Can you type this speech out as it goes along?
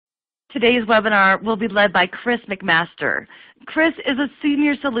Today's webinar will be led by Chris McMaster. Chris is a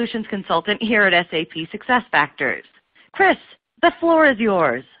Senior Solutions Consultant here at SAP SuccessFactors. Chris, the floor is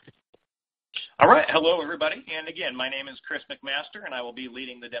yours. All right. Hello, everybody. And again, my name is Chris McMaster, and I will be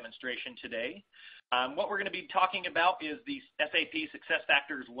leading the demonstration today. What we're going to be talking about is the SAP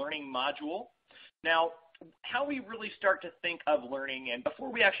SuccessFactors Learning Module. Now, how we really start to think of learning, and before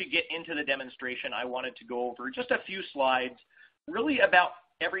we actually get into the demonstration, I wanted to go over just a few slides really about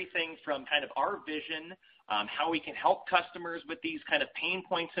everything from kind of our vision, how we can help customers with these kind of pain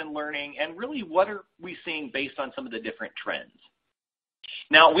points in learning, and really what are we seeing based on some of the different trends.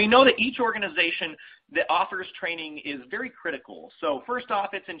 Now, we know that each organization that offers training is very critical. So first off,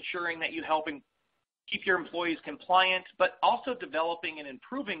 it's ensuring that you help keep your employees compliant, but also developing and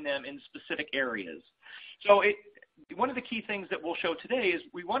improving them in specific areas. So one of the key things that we'll show today is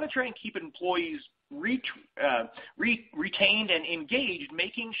we want to try and keep employees retained and engaged,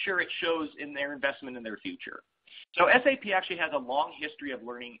 making sure it shows in their investment in their future. So SAP actually has a long history of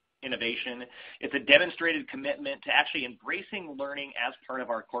learning innovation. It's a demonstrated commitment to actually embracing learning as part of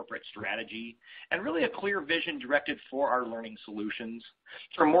our corporate strategy, and really a clear vision directed for our learning solutions.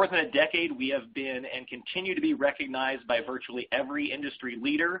 For more than a decade, we have been and continue to be recognized by virtually every industry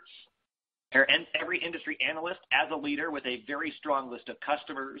leader and every industry analyst as a leader with a very strong list of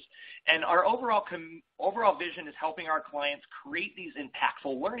customers. And our overall vision is helping our clients create these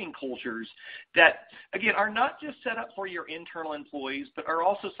impactful learning cultures that, again, are not just set up for your internal employees, but are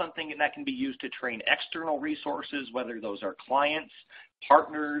also something that can be used to train external resources, whether those are clients,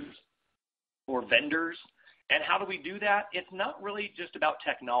 partners, or vendors. And how do we do that? It's not really just about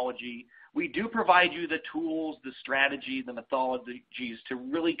technology. We do provide you the tools, the strategy, the methodologies to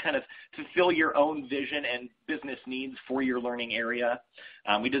really kind of fulfill your own vision and business needs for your learning area.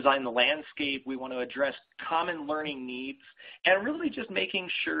 We design the landscape. We want to address common learning needs, and really just making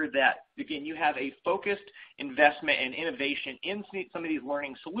sure that, again, you have a focused investment and innovation in some of these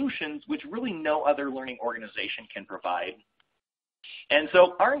learning solutions, which really no other learning organization can provide. And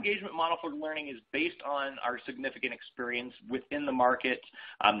so our engagement model for learning is based on our significant experience within the market,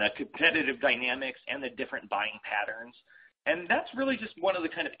 the competitive dynamics, and the different buying patterns. And that's really just one of the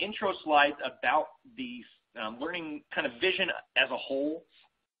kind of intro slides about the learning kind of vision as a whole.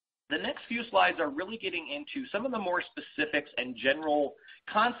 The next few slides are really getting into some of the more specifics and general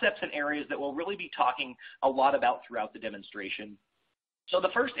concepts and areas that we'll really be talking a lot about throughout the demonstration. So the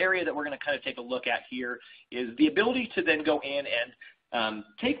first area that we're going to kind of take a look at here is the ability to then go in and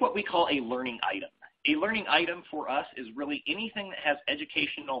take what we call a learning item. A learning item for us is really anything that has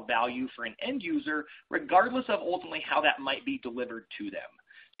educational value for an end user, regardless of ultimately how that might be delivered to them.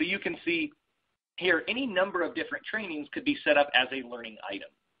 So you can see here any number of different trainings could be set up as a learning item.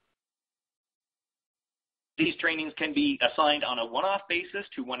 These trainings can be assigned on a one-off basis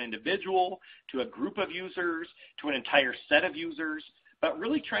to one individual, to a group of users, to an entire set of users, but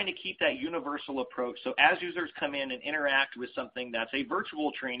really trying to keep that universal approach. So as users come in and interact with something that's a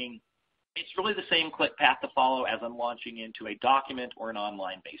virtual training, it's really the same click path to follow as I'm launching into a document or an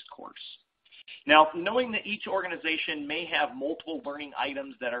online-based course. Now, knowing that each organization may have multiple learning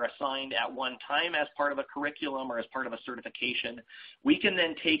items that are assigned at one time as part of a curriculum or as part of a certification, we can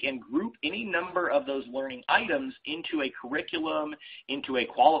then take and group any number of those learning items into a curriculum, into a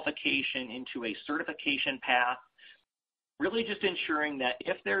qualification, into a certification path, really just ensuring that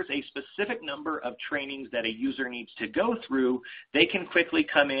if there's a specific number of trainings that a user needs to go through, they can quickly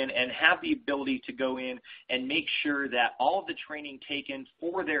come in and have the ability to go in and make sure that all of the training taken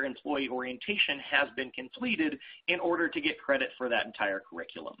for their employee orientation has been completed in order to get credit for that entire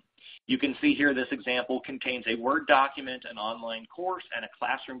curriculum. You can see here this example contains a Word document, an online course, and a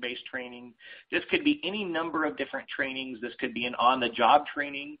classroom-based training. This could be any number of different trainings. This could be an on-the-job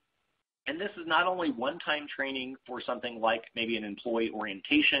training. And this is not only one-time training for something like maybe an employee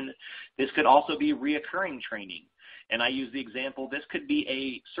orientation. This could also be reoccurring training. And I use the example, this could be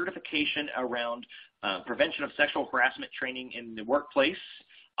a certification around prevention of sexual harassment training in the workplace.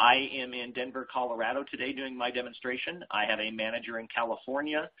 I am in Denver, Colorado today doing my demonstration. I have a manager in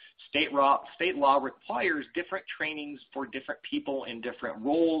California. State law requires different trainings for different people in different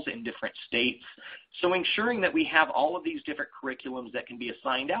roles in different states. So ensuring that we have all of these different curriculums that can be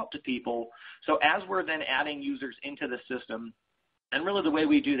assigned out to people. So as we're then adding users into the system, and really the way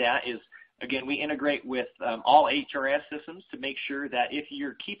we do that is, again, we integrate with all HRS systems to make sure that if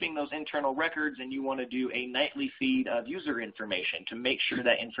you're keeping those internal records and you want to do a nightly feed of user information to make sure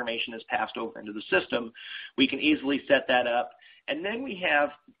that information is passed over into the system, we can easily set that up. And then we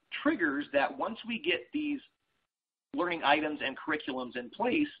have triggers that once we get these learning items and curriculums in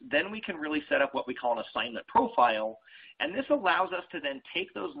place, then we can really set up what we call an assignment profile. And this allows us to then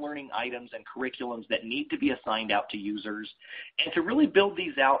take those learning items and curriculums that need to be assigned out to users and to really build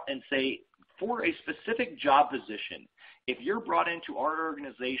these out and say, for a specific job position, if you're brought into our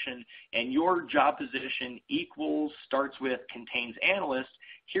organization and your job position starts with contains analyst,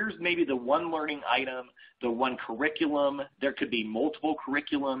 here's maybe the one learning item, the one curriculum. There could be multiple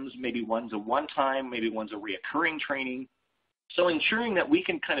curriculums, maybe one's a one-time, maybe one's a reoccurring training. So ensuring that we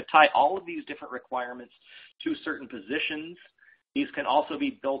can kind of tie all of these different requirements to certain positions. These can also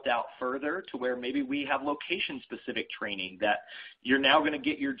be built out further to where maybe we have location-specific training that you're now going to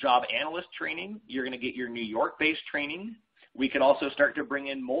get your job analyst training, you're going to get your New York-based training. We could also start to bring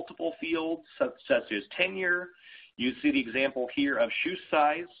in multiple fields such as tenure. You see the example here of shoe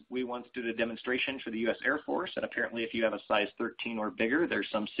size. We once did a demonstration for the U.S. Air Force, and apparently if you have a size 13 or bigger, there's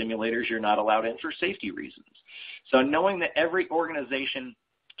some simulators you're not allowed in for safety reasons. So knowing that every organization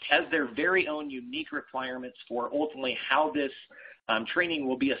has their very own unique requirements for ultimately how this training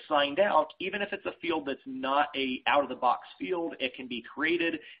will be assigned out, even if it's a field that's not a out-of-the-box field, it can be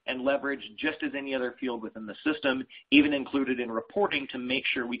created and leveraged just as any other field within the system, even included in reporting to make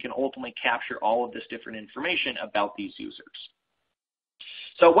sure we can ultimately capture all of this different information about these users.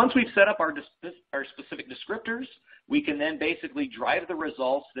 So once we've set up our specific descriptors, we can then basically drive the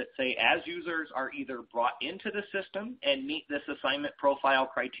results that say as users are either brought into the system and meet this assignment profile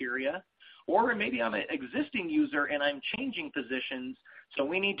criteria, or maybe I'm an existing user and I'm changing positions, so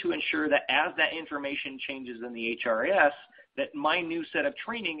we need to ensure that as that information changes in the HRIS, that my new set of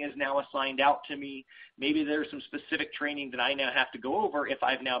training is now assigned out to me. Maybe there's some specific training that I now have to go over if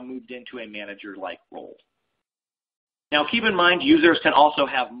I've now moved into a manager-like role. Now keep in mind, users can also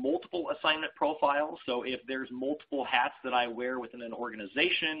have multiple assignment profiles. So if there's multiple hats that I wear within an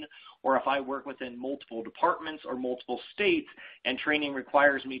organization, or if I work within multiple departments or multiple states and training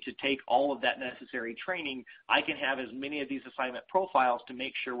requires me to take all of that necessary training, I can have as many of these assignment profiles to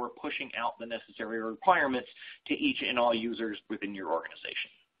make sure we're pushing out the necessary requirements to each and all users within your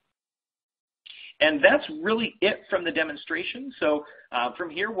organization. And that's really it from the demonstration. So from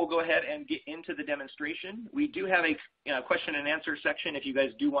here, we'll go ahead and get into the demonstration. We do have a question and answer section if you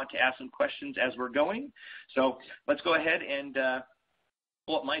guys do want to ask some questions as we're going. So let's go ahead and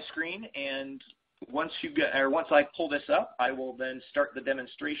pull up my screen. And once I pull this up, I will then start the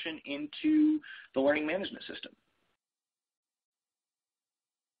demonstration into the learning management system.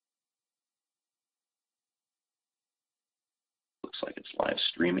 Looks like it's live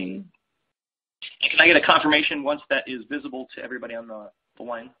streaming. Can I get a confirmation once that is visible to everybody on the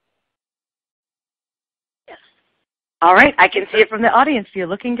line? Yes. All right. I can see it from the audience view.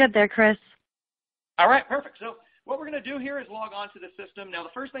 Looking good there, Chris. All right. Perfect. So what we're going to do here is log on to the system. Now, the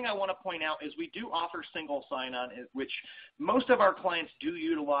first thing I want to point out is we do offer single sign-on, which most of our clients do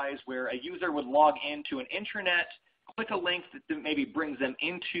utilize, where a user would log into an intranet, click a link that maybe brings them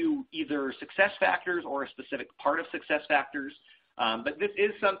into either SuccessFactors or a specific part of SuccessFactors. But this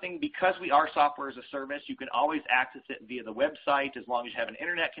is something, because we are software as a service, you can always access it via the website as long as you have an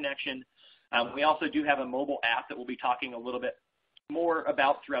internet connection. We also do have a mobile app that we'll be talking a little bit more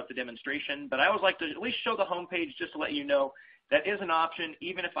about throughout the demonstration. But I always like to at least show the homepage just to let you know that is an option.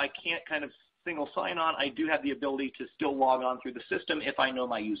 Even if I can't kind of single sign on, I do have the ability to still log on through the system if I know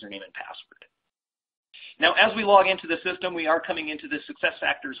my username and password. Now, as we log into the system, we are coming into the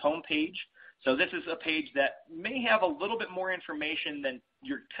SuccessFactors homepage. So this is a page that may have a little bit more information than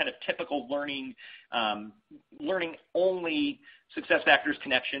your kind of typical learning only SuccessFactors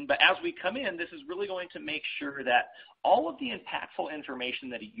connection. But as we come in, this is really going to make sure that all of the impactful information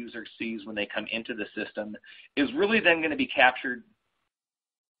that a user sees when they come into the system is really then going to be captured.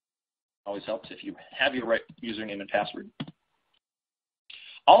 Always helps if you have your right username and password.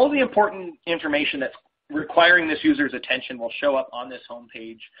 All of the important information that's requiring this user's attention will show up on this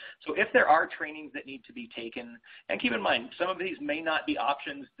homepage. So if there are trainings that need to be taken, and keep in mind, some of these may not be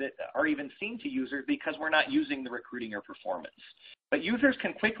options that are even seen to users because we're not using the recruiting or performance. But users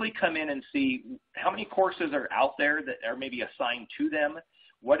can quickly come in and see how many courses are out there that are maybe assigned to them,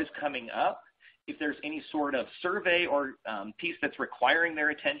 what is coming up, if there's any sort of survey or piece that's requiring their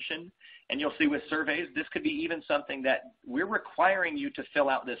attention. And you'll see with surveys, this could be even something that we're requiring you to fill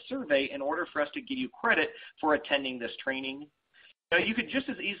out this survey in order for us to give you credit for attending this training. Now, you could just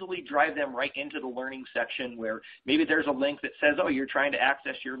as easily drive them right into the learning section where maybe there's a link that says, oh, you're trying to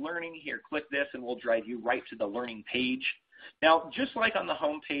access your learning. Here, click this, and we'll drive you right to the learning page. Now, just like on the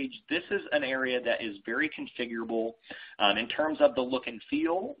home page, this is an area that is very configurable in terms of the look and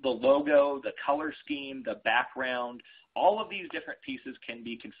feel, the logo, the color scheme, the background. all of these different pieces can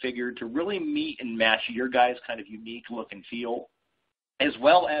be configured to really meet and match your guys' kind of unique look and feel, as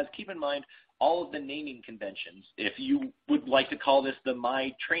well as keep in mind all of the naming conventions. If you would like to call this the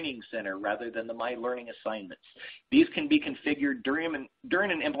My Training Center rather than the My Learning Assignments, these can be configured during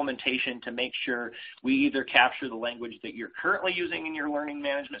an implementation to make sure we either capture the language that you're currently using in your learning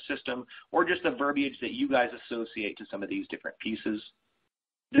management system or just the verbiage that you guys associate to some of these different pieces.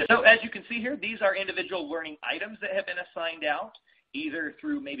 So as you can see here, these are individual learning items that have been assigned out, either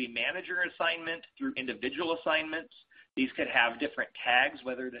through maybe manager assignment, through individual assignments. These could have different tags,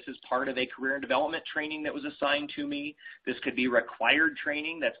 whether this is part of a career and development training that was assigned to me. This could be required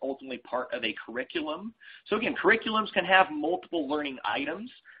training that's ultimately part of a curriculum. So again, curriculums can have multiple learning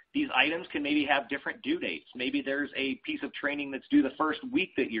items. These items can maybe have different due dates. Maybe there's a piece of training that's due the first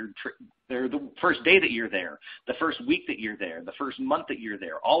week that you're there, the first day that you're there, the first week that you're there, the first month that you're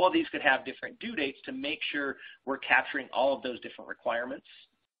there. All of these could have different due dates to make sure we're capturing all of those different requirements.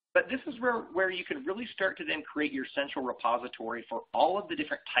 But this is where you can really start to then create your central repository for all of the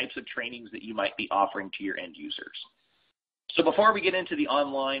different types of trainings that you might be offering to your end users. So before we get into the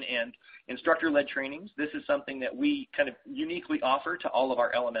online and instructor-led trainings, this is something that we kind of uniquely offer to all of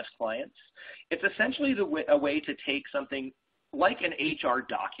our LMS clients. It's essentially a way to take something like an HR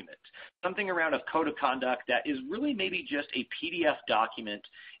document, something around a code of conduct that is really maybe just a PDF document,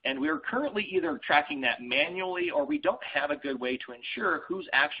 and we're currently either tracking that manually or we don't have a good way to ensure who's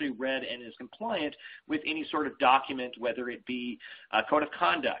actually read and is compliant with any sort of document, whether it be a code of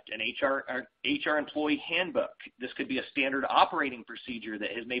conduct, an HR employee handbook. This could be a standard operating procedure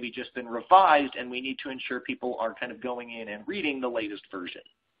that has maybe just been revised, and we need to ensure people are kind of going in and reading the latest version.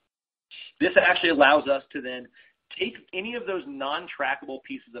 This actually allows us to then take any of those non-trackable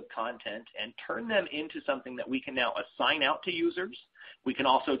pieces of content and turn them into something that we can now assign out to users. We can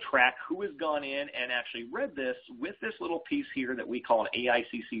also track who has gone in and actually read this with this little piece here that we call an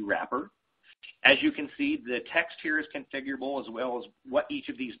AICC wrapper. As you can see, the text here is configurable as well as what each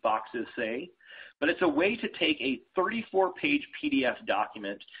of these boxes say. But it's a way to take a 34-page PDF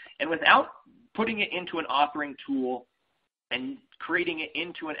document and without putting it into an authoring tool and creating it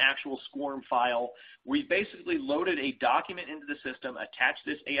into an actual SCORM file, we basically loaded a document into the system, attached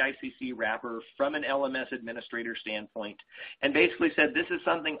this AICC wrapper from an LMS administrator standpoint, and basically said, this is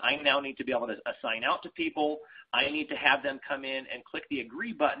something I now need to be able to assign out to people. I need to have them come in and click the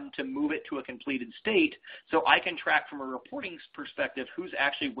agree button to move it to a completed state so I can track from a reporting perspective who's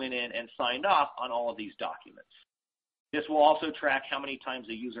actually went in and signed off on all of these documents. This will also track how many times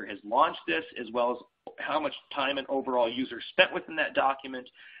a user has launched this, as well as how much time an overall user spent within that document,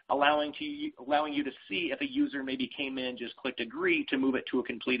 allowing you to see if a user maybe came in, just clicked agree to move it to a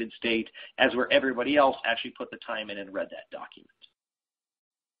completed state, as where everybody else actually put the time in and read that document.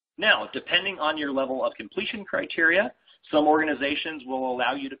 Now, depending on your level of completion criteria, some organizations will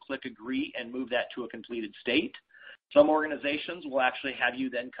allow you to click agree and move that to a completed state. Some organizations will actually have you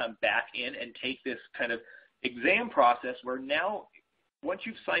then come back in and take this kind of exam process where now once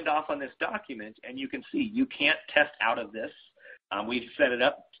you've signed off on this document, and you can see you can't test out of this, we've set it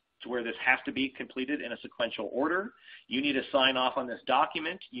up to where this has to be completed in a sequential order. You need to sign off on this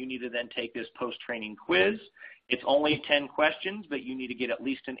document. You need to then take this post-training quiz. It's only 10 questions, but you need to get at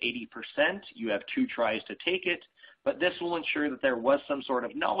least an 80%. You have 2 tries to take it, but this will ensure that there was some sort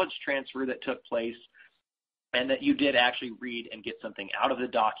of knowledge transfer that took place and that you did actually read and get something out of the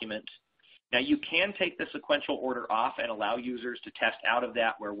document. Now, you can take the sequential order off and allow users to test out of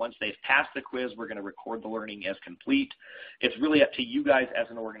that, where once they've passed the quiz, we're going to record the learning as complete. It's really up to you guys as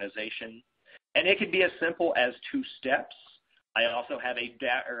an organization. And it can be as simple as 2 steps. I also have a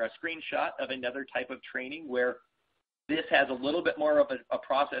screenshot of another type of training where this has a little bit more of a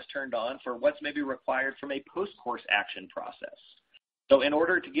process turned on for what's maybe required from a post-course action process. So in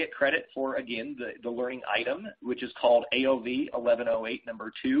order to get credit for, again, the learning item, which is called AOV 1108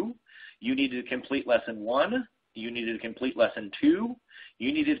 number 2, you needed to complete lesson 1, you needed to complete lesson 2,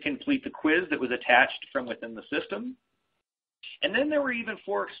 you needed to complete the quiz that was attached from within the system. And then there were even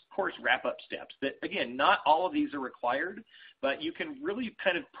 4 course wrap-up steps that, again, not all of these are required, but you can really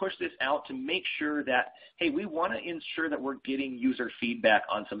kind of push this out to make sure that, hey, we want to ensure that we're getting user feedback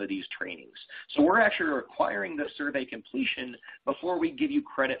on some of these trainings. So we're actually requiring the survey completion before we give you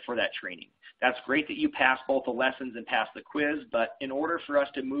credit for that training. That's great that you pass both the lessons and pass the quiz, but in order for us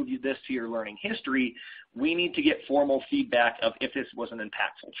to move this to your learning history, we need to get formal feedback of if this was an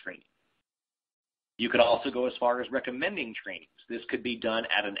impactful training. You could also go as far as recommending trainings. This could be done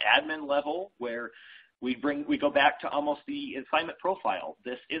at an admin level where We go back to almost the assignment profile.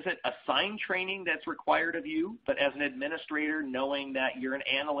 This isn't assigned training that's required of you, but as an administrator, knowing that you're an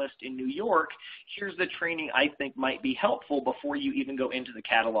analyst in New York, here's the training I think might be helpful before you even go into the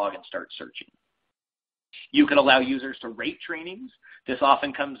catalog and start searching. You can allow users to rate trainings. This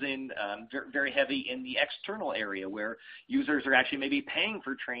often comes in very heavy in the external area where users are actually maybe paying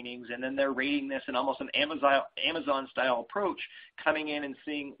for trainings and then they're rating this in almost an Amazon-style approach, coming in and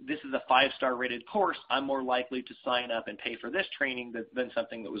seeing this is a 5-star rated course. I'm more likely to sign up and pay for this training than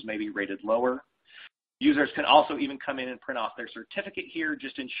something that was maybe rated lower. Users can also even come in and print off their certificate here,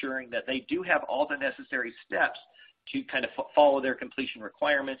 just ensuring that they do have all the necessary steps to kind of follow their completion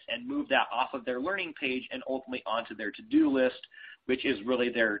requirements and move that off of their learning page and ultimately onto their to-do list, which is really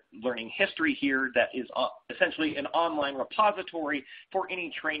their learning history here that is essentially an online repository for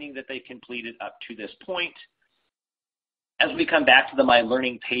any training that they completed up to this point. As we come back to the My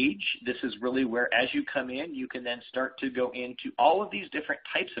Learning page, this is really where, as you come in, you can then start to go into all of these different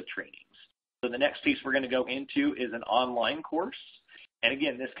types of trainings. So the next piece we're going to go into is an online course. And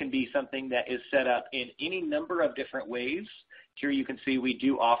again, this can be something that is set up in any number of different ways. Here you can see we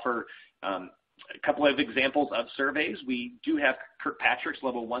do offer a couple of examples of surveys. We do have Kirkpatrick's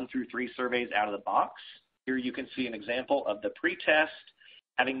level 1 through 3 surveys out of the box. Here you can see an example of the pre-test,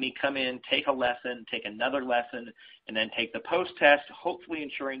 having me come in, take a lesson, take another lesson, and then take the post-test, hopefully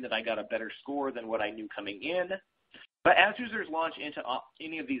ensuring that I got a better score than what I knew coming in. But as users launch into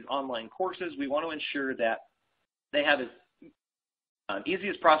any of these online courses, we want to ensure that they have as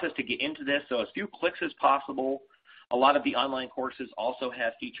easiest process to get into this, so as few clicks as possible. A lot of the online courses also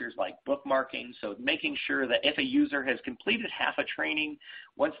have features like bookmarking, so making sure that if a user has completed half a training,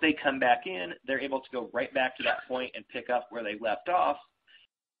 once they come back in, they're able to go right back to that point and pick up where they left off.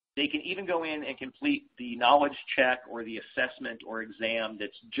 They can even go in and complete the knowledge check or the assessment or exam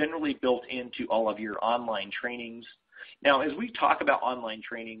that's generally built into all of your online trainings. Now, as we talk about online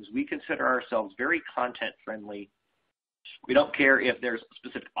trainings, we consider ourselves very content friendly. We don't care if there's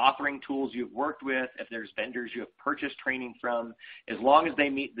specific authoring tools you've worked with, if there's vendors you have purchased training from. As long as they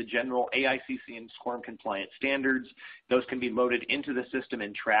meet the general AICC and SCORM compliant standards, those can be loaded into the system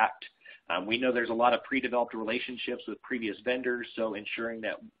and tracked. We know there's a lot of pre-developed relationships with previous vendors, so ensuring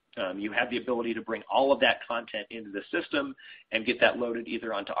that you have the ability to bring all of that content into the system and get that loaded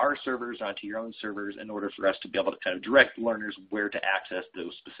either onto our servers or onto your own servers in order for us to be able to kind of direct learners where to access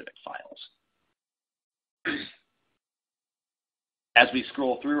those specific files. As we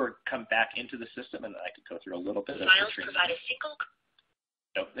scroll through or come back into the system, and I could go through a little bit of the training.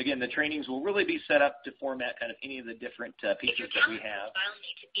 So again, the trainings will really be set up to format kind of any of the different pieces that we have.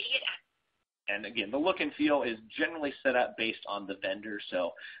 And again, the look and feel is generally set up based on the vendor.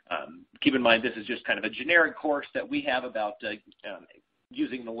 So keep in mind, this is just kind of a generic course that we have about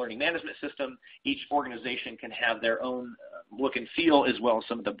using the learning management system. Each organization can have their own look and feel, as well as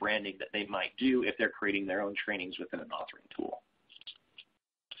some of the branding that they might do if they're creating their own trainings within an authoring tool.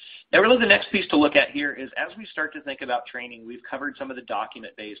 Now, really the next piece to look at here is as we start to think about training, we've covered some of the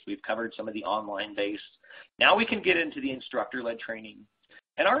document-based, we've covered some of the online-based. Now we can get into the instructor-led training.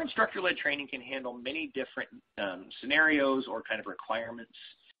 And our instructor-led training can handle many different scenarios or kind of requirements.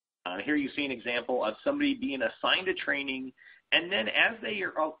 Here you see an example of somebody being assigned a training, and then as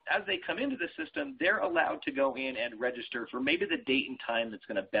they come into the system, they're allowed to go in and register for maybe the date and time that's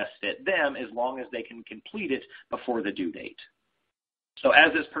going to best fit them, as long as they can complete it before the due date. So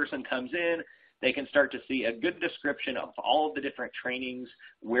as this person comes in, they can start to see a good description of all of the different trainings,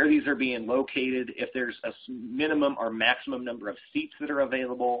 where these are being located, if there's a minimum or maximum number of seats that are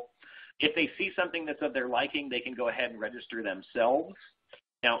available. If they see something that's of their liking, they can go ahead and register themselves.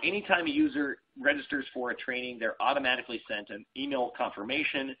 Now, anytime a user registers for a training, they're automatically sent an email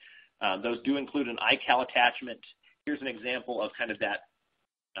confirmation. Those do include an iCal attachment. Here's an example of kind of that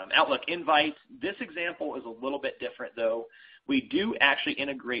Outlook invite. This example is a little bit different, though. We do actually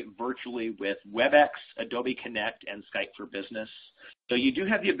integrate virtually with WebEx, Adobe Connect, and Skype for Business. So you do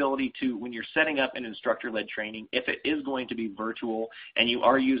have the ability to, when you're setting up an instructor-led training, if it is going to be virtual and you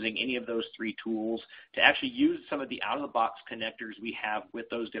are using any of those 3 tools, to actually use some of the out-of-the-box connectors we have with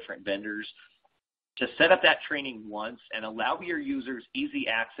those different vendors to set up that training once and allow your users easy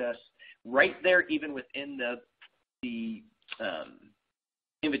access right there, even within the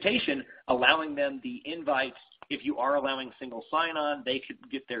invitation, allowing them the invite. If you are allowing single sign-on, they could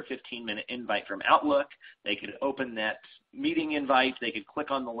get their 15-minute invite from Outlook. They could open that meeting invite. They could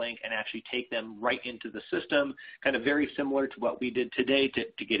click on the link and actually take them right into the system, kind of very similar to what we did today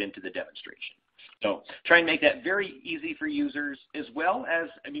to get into the demonstration. So try and make that very easy for users, as well as,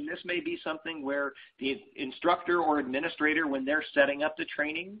 this may be something where the instructor or administrator, when they're setting up the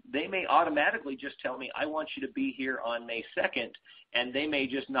training, they may automatically just tell me, I want you to be here on May 2nd, and they may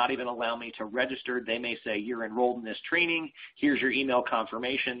just not even allow me to register. They may say, you're enrolled in this training. Here's your email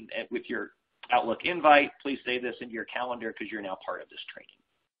confirmation with your Outlook invite. Please save this into your calendar because you're now part of this training.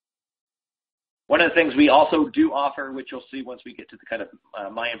 One of the things we also do offer, which you'll see once we get to the kind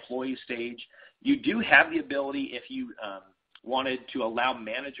of My Employee stage, you do have the ability, if you wanted to, allow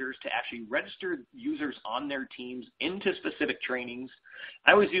managers to actually register users on their teams into specific trainings.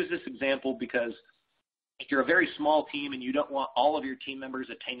 I always use this example because if you're a very small team and you don't want all of your team members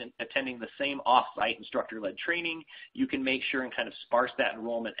attending the same off-site instructor-led training, you can make sure and kind of sparse that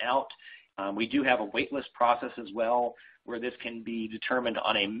enrollment out. We do have a waitlist process as well, where this can be determined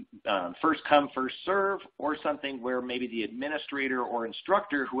on a first come, first serve, or something where maybe the administrator or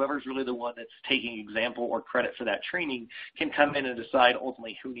instructor, whoever's really the one that's taking example or credit for that training, can come in and decide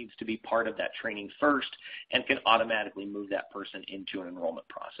ultimately who needs to be part of that training first and can automatically move that person into an enrollment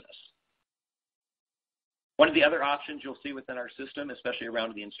process. One of the other options you'll see within our system, especially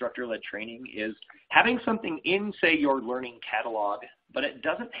around the instructor-led training, is having something in, say, your learning catalog, but it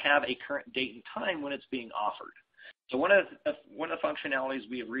doesn't have a current date and time when it's being offered. So one of the functionalities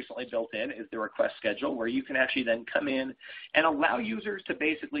we have recently built in is the request schedule, where you can actually then come in and allow users to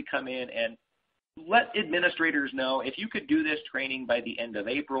basically come in and let administrators know, if you could do this training by the end of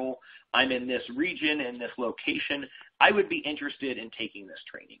April, I'm in this region, in this location, I would be interested in taking this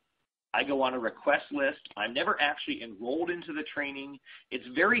training. I go on a request list. I'm never actually enrolled into the training. It's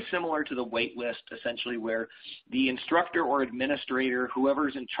very similar to the wait list, essentially, where the instructor or administrator,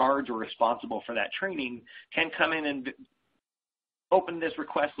 whoever's in charge or responsible for that training, can come in and open this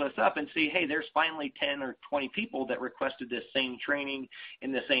request list up and see, hey, there's finally 10 or 20 people that requested this same training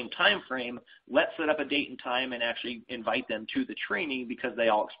in the same time frame. Let's set up a date and time and actually invite them to the training because they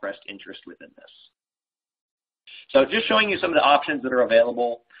all expressed interest within this. So just showing you some of the options that are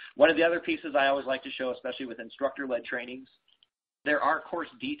available. One of the other pieces I always like to show, especially with instructor-led trainings, there are course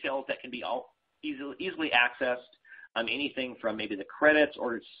details that can be easily accessed, anything from maybe the credits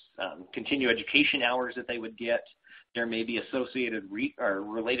or continuing education hours that they would get. There may be associated or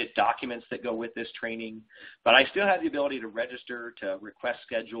related documents that go with this training, but I still have the ability to register, to request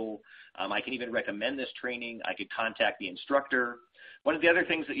schedule. I can even recommend this training. I could contact the instructor. One of the other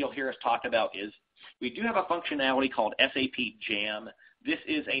things that you'll hear us talk about is we do have a functionality called SAP Jam. This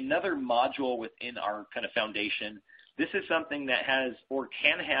is another module within our kind of foundation. This is something that has or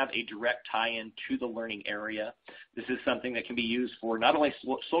can have a direct tie-in to the learning area. This is something that can be used for not only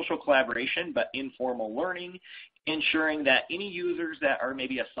social collaboration, but informal learning, ensuring that any users that are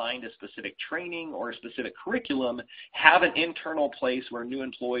maybe assigned a specific training or a specific curriculum have an internal place where new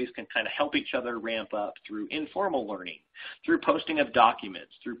employees can kind of help each other ramp up through informal learning, through posting of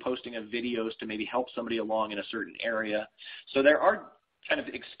documents, through posting of videos to maybe help somebody along in a certain area. So there are kind of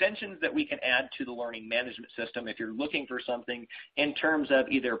extensions that we can add to the learning management system if you're looking for something in terms of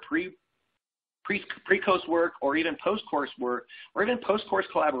either pre-course work or even post-course work or even post-course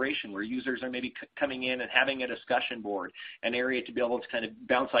collaboration, where users are maybe coming in and having a discussion board, an area to be able to kind of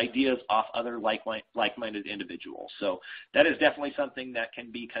bounce ideas off other like-minded individuals. So that is definitely something that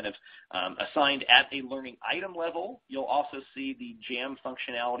can be kind of assigned at a learning item level. You'll also see the JAM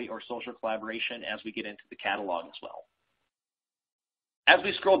functionality or social collaboration as we get into the catalog as well. As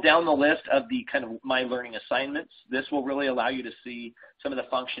we scroll down the list of the kind of My Learning assignments, this will really allow you to see some of the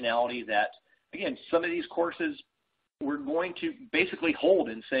functionality that, again, some of these courses we're going to basically hold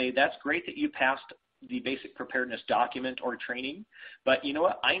and say, that's great that you passed the basic preparedness document or training, but you know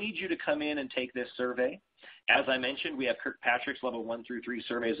what? I need you to come in and take this survey. As I mentioned, we have Kirkpatrick's level 1 through 3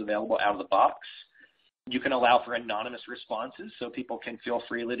 surveys available out of the box. You can allow for anonymous responses so people can feel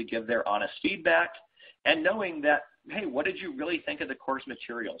freely to give their honest feedback, and knowing that, hey, what did you really think of the course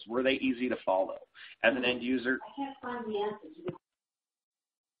materials? Were they easy to follow? As an end user, I can't find the answer.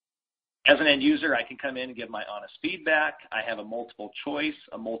 As an end user, I can come in and give my honest feedback. I have a multiple choice,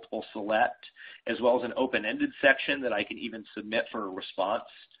 a multiple select, as well as an open-ended section that I can even submit for a response.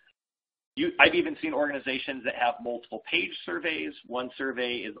 I've even seen organizations that have multiple page surveys. One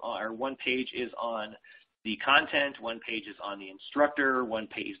page is on the content, one page is on the instructor, one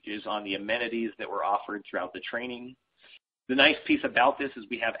page is on the amenities that were offered throughout the training. The nice piece about this is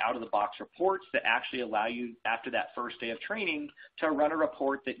we have out-of-the-box reports that actually allow you, after that first day of training, to run a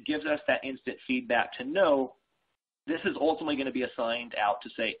report that gives us that instant feedback to know this is ultimately going to be assigned out to,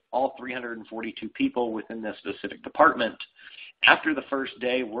 say, all 342 people within this specific department. After the first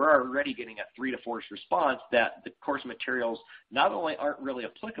day, we're already getting a 3 to 4 response that the course materials not only aren't really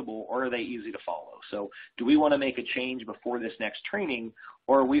applicable, or are they easy to follow. So do we want to make a change before this next training,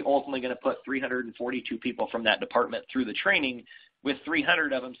 or are we ultimately going to put 342 people from that department through the training with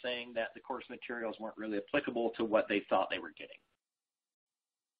 300 of them saying that the course materials weren't really applicable to what they thought they were getting?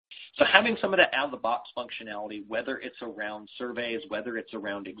 So having some of that out-of-the-box functionality, whether it's around surveys, whether it's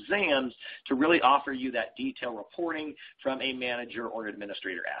around exams, to really offer you that detailed reporting from a manager or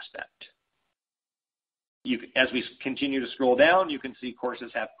administrator aspect. As we continue to scroll down, you can see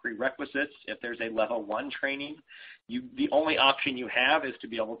courses have prerequisites. If there's a level 1 training, the only option you have is to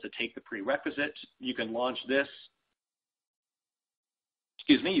be able to take the prerequisite. You can launch this.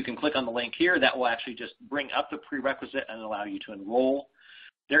 You can click on the link here. That will actually just bring up the prerequisite and allow you to enroll.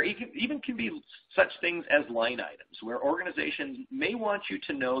 There even can be such things as line items, where organizations may want you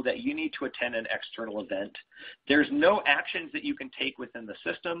to know that you need to attend an external event. There's no actions that you can take within the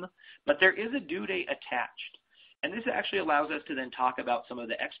system, but there is a due date attached. And this actually allows us to then talk about some of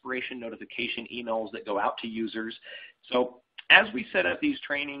the expiration notification emails that go out to users. So as we set up these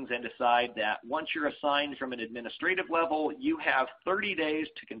trainings and decide that once you're assigned from an administrative level, you have 30 days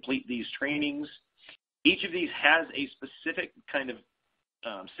to complete these trainings, each of these has a specific kind of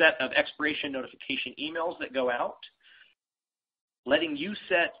set of expiration notification emails that go out, letting you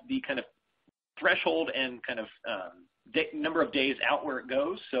set the kind of threshold and kind of number of days out where it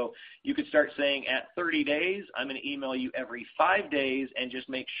goes. So you could start saying at 30 days, I'm going to email you every 5 days, and just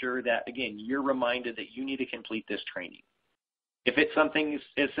make sure that, again, you're reminded that you need to complete this training. If it's something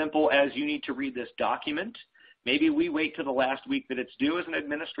as simple as you need to read this document, maybe we wait to the last week that it's due as an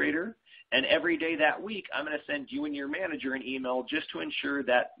administrator, and every day that week, I'm going to send you and your manager an email just to ensure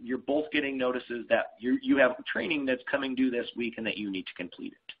that you're both getting notices that you have training that's coming due this week and that you need to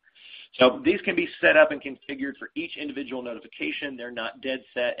complete it. So these can be set up and configured for each individual notification. They're not dead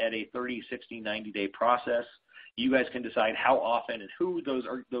set at a 30, 60, 90-day process. You guys can decide how often and who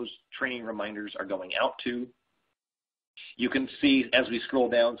those training reminders are going out to. You can see as we scroll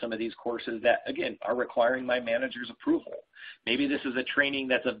down some of these courses that, again, are requiring my manager's approval. Maybe this is a training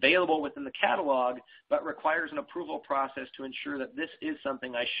that's available within the catalog, but requires an approval process to ensure that this is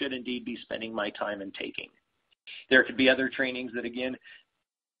something I should indeed be spending my time in taking. There could be other trainings that, again,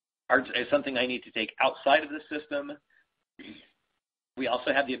 are something I need to take outside of the system. We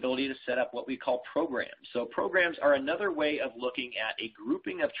also have the ability to set up what we call programs. So programs are another way of looking at a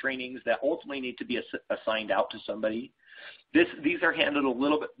grouping of trainings that ultimately need to be assigned out to somebody. These are handled a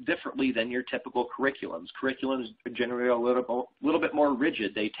little bit differently than your typical curriculums. Curriculums are generally a little bit more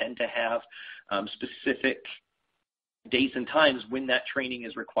rigid. They tend to have specific dates and times when that training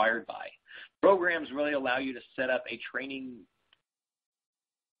is required by. Programs really allow you to set up a training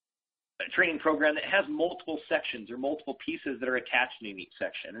program that has multiple sections or multiple pieces that are attached in each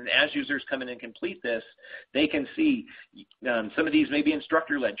section. And as users come in and complete this, they can see some of these may be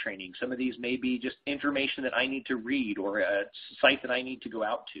instructor-led training. Some of these may be just information that I need to read or a site that I need to go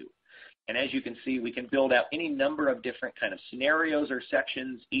out to. And as you can see, we can build out any number of different kind of scenarios or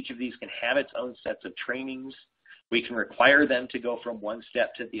sections. Each of these can have its own sets of trainings. We can require them to go from one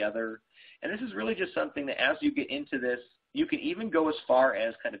step to the other. And this is really just something that as you get into this, you can even go as far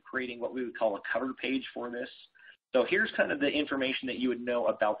as kind of creating what we would call a cover page for this. So here's kind of the information that you would know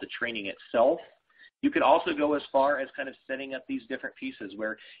about the training itself. You could also go as far as kind of setting up these different pieces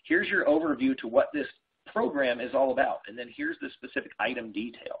where here's your overview to what this program is all about, and then here's the specific item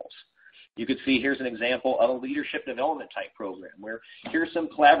details. You could see here's an example of a leadership development type program where here's some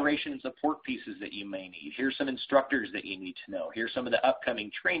collaboration and support pieces that you may need. Here's some instructors that you need to know. Here's some of the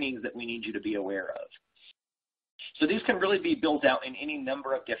upcoming trainings that we need you to be aware of. So these can really be built out in any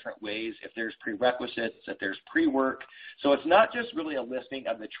number of different ways if there's prerequisites, if there's pre-work. So it's not just really a listing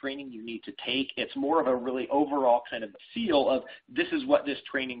of the training you need to take. It's more of a really overall kind of feel of this is what this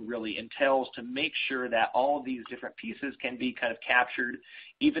training really entails to make sure that all of these different pieces can be kind of captured,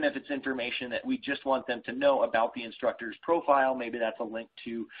 even if it's information that we just want them to know about the instructor's profile. Maybe that's a link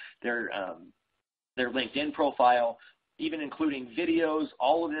to their LinkedIn profile. Even including videos,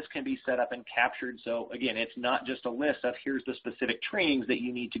 all of this can be set up and captured. So again, it's not just a list of here's the specific trainings that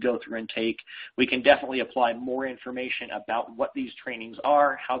you need to go through and take. We can definitely apply more information about what these trainings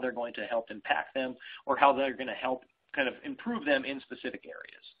are, how they're going to help impact them, or how they're going to help kind of improve them in specific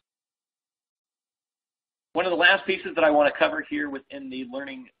areas. One of the last pieces that I want to cover here within the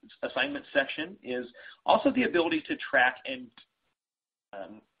learning assignment section is also the ability to track and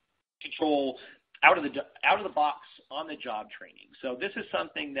control out of the box on the job training. So this is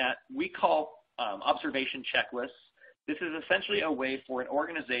something that we call observation checklists. This is essentially a way for an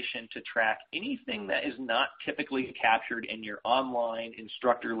organization to track anything that is not typically captured in your online,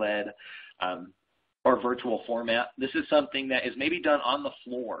 instructor-led, or virtual format. This is something that is maybe done on the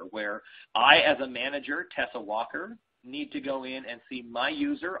floor where I, as a manager, Tessa Walker, need to go in and see my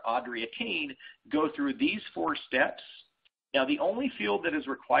user, Audrey Kane, go through these 4 steps. Now, the only field that is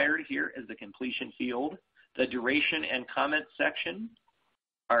required here is the completion field. The duration and comment section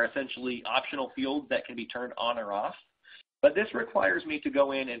are essentially optional fields that can be turned on or off. But this requires me to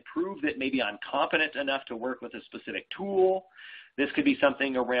go in and prove that maybe I'm competent enough to work with a specific tool. This could be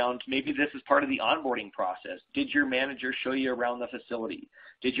something around, maybe this is part of the onboarding process. Did your manager show you around the facility?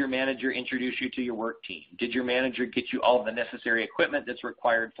 Did your manager introduce you to your work team? Did your manager get you all of the necessary equipment that's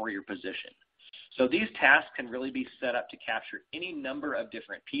required for your position? So these tasks can really be set up to capture any number of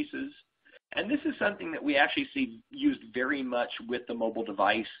different pieces. And this is something that we actually see used very much with the mobile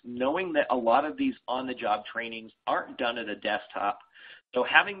device, knowing that a lot of these on-the-job trainings aren't done at a desktop. So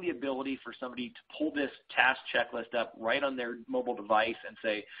having the ability for somebody to pull this task checklist up right on their mobile device and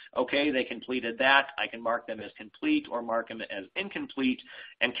say, okay, they completed that, I can mark them as complete or mark them as incomplete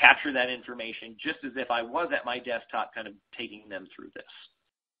and capture that information just as if I was at my desktop kind of taking them through this.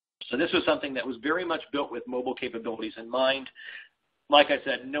 So this was something that was very much built with mobile capabilities in mind. Like I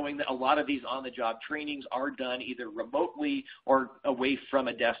said, knowing that a lot of these on-the-job trainings are done either remotely or away from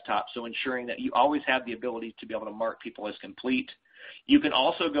a desktop, so ensuring that you always have the ability to be able to mark people as complete. You can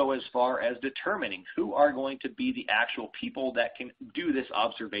also go as far as determining who are going to be the actual people that can do this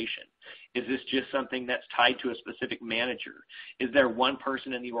observation. Is this just something that's tied to a specific manager? Is there one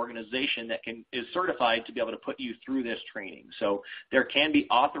person in the organization that is certified to be able to put you through this training? So there can be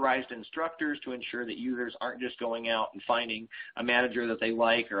authorized instructors to ensure that users aren't just going out and finding a manager that they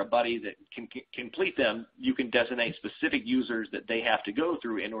like or a buddy that can complete them. You can designate specific users that they have to go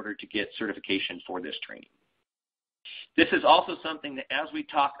through in order to get certification for this training. This is also something that as we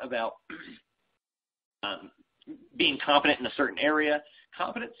talk about being competent in a certain area,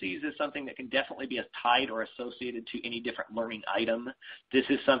 competencies is something that can definitely be tied or associated to any different learning item. This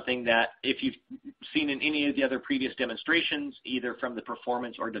is something that if you've seen in any of the other previous demonstrations, either from the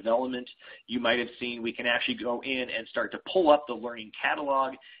performance or development, you might have seen we can actually go in and start to pull up the learning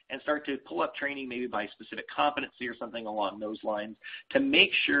catalog and start to pull up training maybe by specific competency or something along those lines to make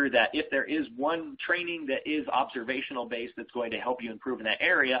sure that if there is one training that is observational based that's going to help you improve in that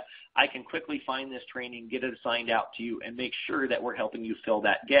area, I can quickly find this training, get it assigned out to you, and make sure that we're helping you fill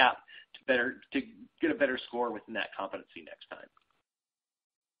that gap to get a better score within that competency next time.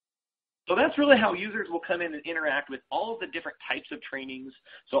 So that's really how users will come in and interact with all of the different types of trainings.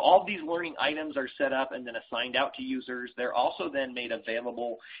 So all of these learning items are set up and then assigned out to users. They're also then made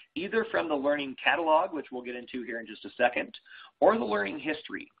available either from the learning catalog, which we'll get into here in just a second, or the learning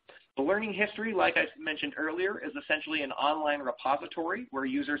history. The learning history, like I mentioned earlier, is essentially an online repository where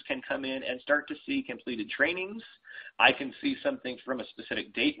users can come in and start to see completed trainings. I can see something from a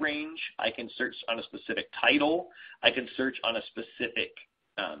specific date range. I can search on a specific title. I can search on a specific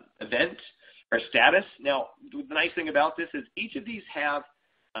event or status. Now, the nice thing about this is each of these have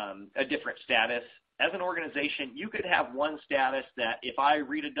a different status. As an organization, you could have one status that if I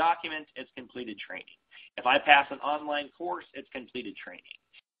read a document, it's completed training. If I pass an online course, it's completed training.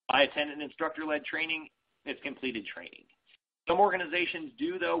 If I attend an instructor-led training, it's completed training. Some organizations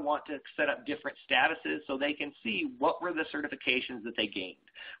do, though, want to set up different statuses so they can see what were the certifications that they gained,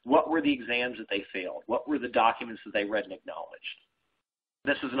 what were the exams that they failed, what were the documents that they read and acknowledged.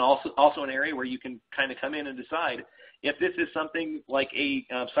 This is also an area where you can kind of come in and decide if this is something like a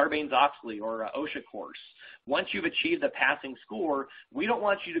Sarbanes-Oxley or a OSHA course. Once you've achieved the passing score, we don't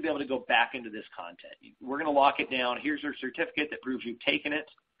want you to be able to go back into this content. We're going to lock it down. Here's your certificate that proves you've taken it.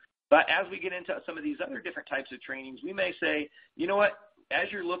 But as we get into some of these other different types of trainings, we may say, you know what,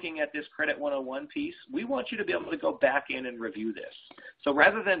 as you're looking at this Credit 101 piece, we want you to be able to go back in and review this. So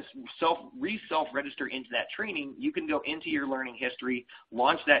rather than self-register into that training, you can go into your learning history,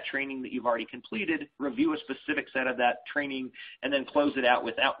 launch that training that you've already completed, review a specific set of that training, and then close it out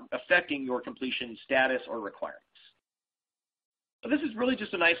without affecting your completion status or requirements. So this is really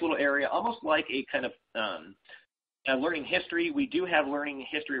just a nice little area, almost like a kind of learning history. We do have learning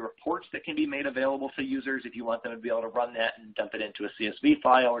history reports that can be made available to users if you want them to be able to run that and dump it into a CSV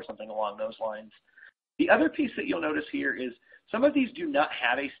file or something along those lines. The other piece that you'll notice here is some of these do not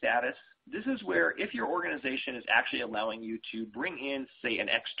have a status. This is where if your organization is actually allowing you to bring in, say, an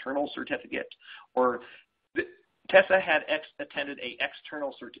external certificate, or Tessa had attended a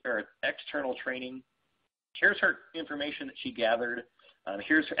external training. Here's her information that she gathered.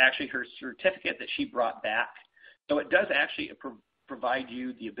 Here's actually her certificate that she brought back. So it does actually provide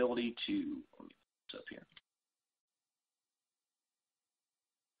you the ability to, let me put this up here.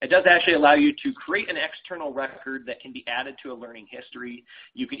 It does actually allow you to create an external record that can be added to a learning history.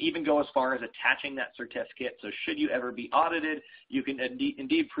 You can even go as far as attaching that certificate. So should you ever be audited, you can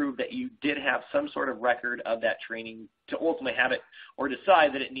indeed prove that you did have some sort of record of that training to ultimately have it or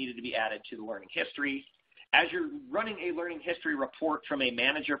decide that it needed to be added to the learning history. As you're running a learning history report from a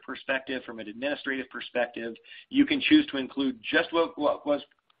manager perspective, from an administrative perspective, you can choose to include just what was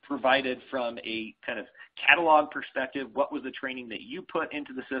provided from a kind of catalog perspective. What was the training that you put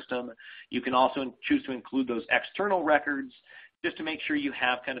into the system? You can also choose to include those external records just to make sure you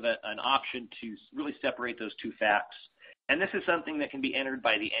have kind of an option to really separate those two facts. And this is something that can be entered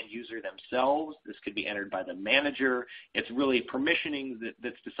by the end user themselves. This could be entered by the manager. It's really permissioning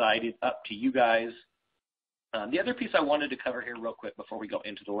that's decided up to you guys. The other piece I wanted to cover here real quick before we go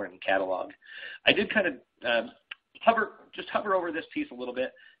into the learning catalog, I did kind of hover over this piece a little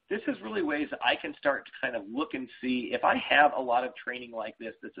bit. This is really ways that I can start to kind of look and see if I have a lot of training like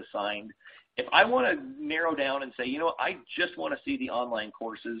this that's assigned. If I want to narrow down and say, you know what, I just want to see the online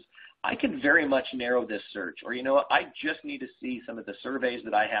courses, I can very much narrow this search. Or, you know what, I just need to see some of the surveys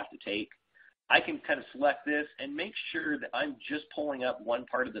that I have to take. I can kind of select this and make sure that I'm just pulling up one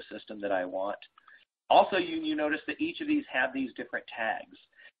part of the system that I want. Also, you notice that each of these have these different tags.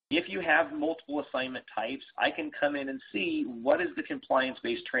 If you have multiple assignment types, I can come in and see what is the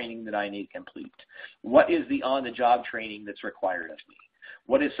compliance-based training that I need to complete. What is the on-the-job training that's required of me?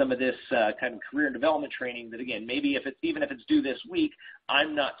 What is some of this kind of career and development training that, again, maybe even if it's due this week,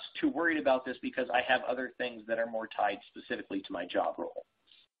 I'm not too worried about this because I have other things that are more tied specifically to my job role.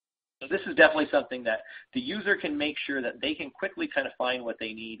 So this is definitely something that the user can make sure that they can quickly kind of find what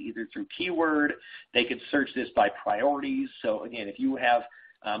they need either through keyword. They could search this by priorities. So again, if you have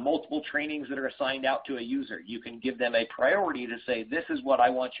multiple trainings that are assigned out to a user, you can give them a priority to say, this is what I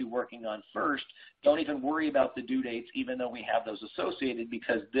want you working on first. Don't even worry about the due dates, even though we have those associated,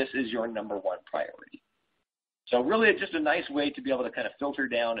 because this is your number one priority. So really it's just a nice way to be able to kind of filter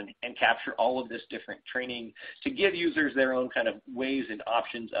down and capture all of this different training to give users their own kind of ways and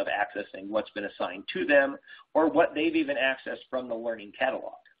options of accessing what's been assigned to them or what they've even accessed from the learning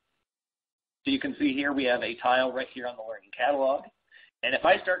catalog. So you can see here we have a tile right here on the learning catalog. And if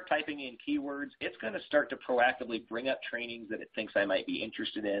I start typing in keywords, it's going to start to proactively bring up trainings that it thinks I might be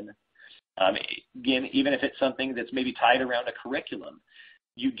interested in. Again, even if it's something that's maybe tied around a curriculum,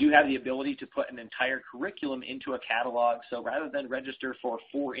 you do have the ability to put an entire curriculum into a catalog. So rather than register for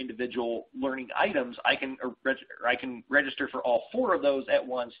 4 individual learning items, I can register for all 4 of those at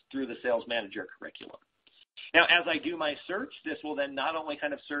once through the Sales Manager curriculum. Now, as I do my search, this will then not only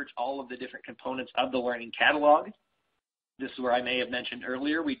kind of search all of the different components of the learning catalog. This is where I may have mentioned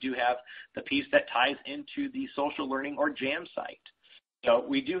earlier, we do have the piece that ties into the social learning or JAM site. So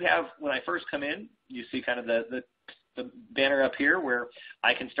we do have, when I first come in, you see kind of the banner up here where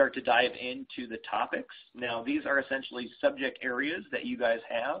I can start to dive into the topics. Now, these are essentially subject areas that you guys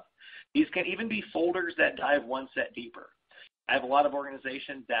have. These can even be folders that dive one set deeper. I have a lot of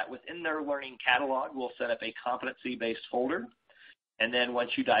organizations that within their learning catalog will set up a competency-based folder. And then once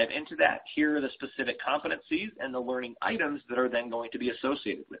you dive into that, here are the specific competencies and the learning items that are then going to be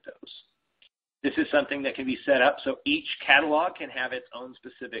associated with those. This is something that can be set up so each catalog can have its own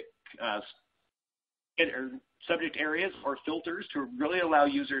specific subject areas or filters to really allow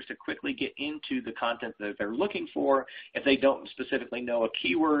users to quickly get into the content that they're looking for if they don't specifically know a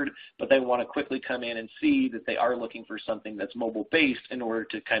keyword, but they want to quickly come in and see that they are looking for something that's mobile-based in order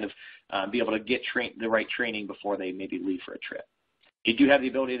to kind of be able to get the right training before they maybe leave for a trip. You do have the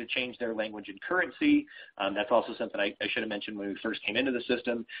ability to change their language and currency. That's also something I should have mentioned when we first came into the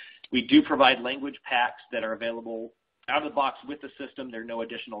system. We do provide language packs that are available out of the box with the system. They're no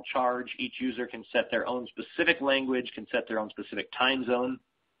additional charge. Each user can set their own specific language, can set their own specific time zone.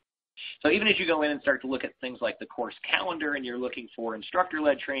 So even as you go in and start to look at things like the course calendar and you're looking for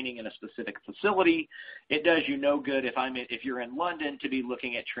instructor-led training in a specific facility, it does you no good if you're in London to be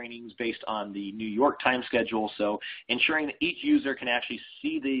looking at trainings based on the New York time schedule. So ensuring that each user can actually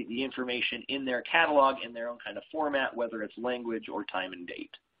see the information in their catalog in their own kind of format, whether it's language or time and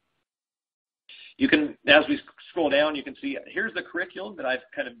date. You can, as we scroll down, you can see here's the curriculum that I've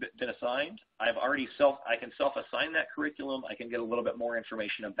kind of been assigned. I can self-assign that curriculum. I can get a little bit more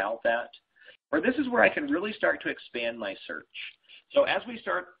information about that. Or this is where I can really start to expand my search. So as we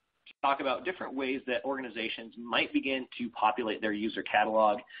start to talk about different ways that organizations might begin to populate their user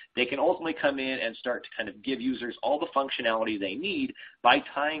catalog, they can ultimately come in and start to kind of give users all the functionality they need by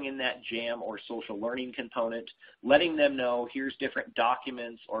tying in that JAM or social learning component, letting them know here's different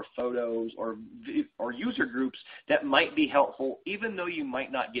documents or photos or user groups that might be helpful even though you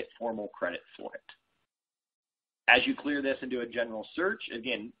might not get formal credit for it. As you clear this and do a general search,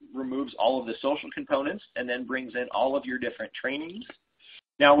 again, removes all of the social components and then brings in all of your different trainings.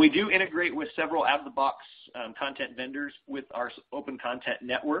 Now, we do integrate with several out-of-the-box content vendors with our open content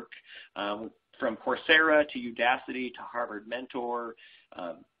network, from Coursera to Udacity to Harvard Mentor.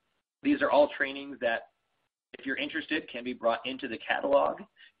 These are all trainings that, if you're interested, can be brought into the catalog.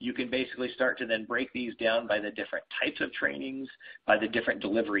 You can basically start to then break these down by the different types of trainings, by the different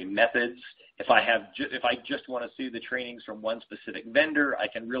delivery methods. If I just want to see the trainings from one specific vendor, I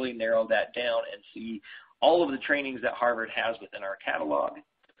can really narrow that down and see all of the trainings that Harvard has within our catalog.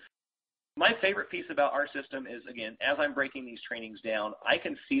 My favorite piece about our system is, again, as I'm breaking these trainings down, I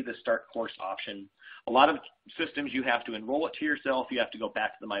can see the start course option. A lot of systems, you have to enroll it to yourself. You have to go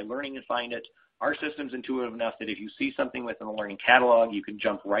back to the My Learning and find it. Our system's intuitive enough that if you see something within the learning catalog, you can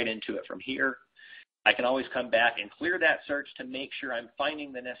jump right into it from here. I can always come back and clear that search to make sure I'm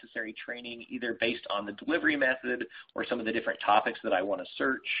finding the necessary training, either based on the delivery method or some of the different topics that I want to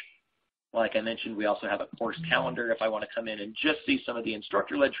search. Like I mentioned, we also have a course calendar if I want to come in and just see some of the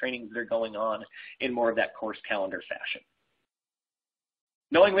instructor-led trainings that are going on in more of that course calendar fashion.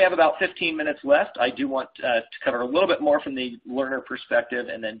 Knowing we have about 15 minutes left, I do want to cover a little bit more from the learner perspective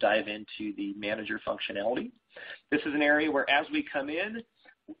and then dive into the manager functionality. This is an area where, as we come in,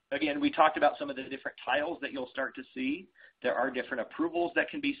 again, we talked about some of the different tiles that you'll start to see. There are different approvals that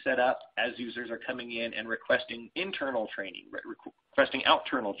can be set up as users are coming in and requesting internal training, requesting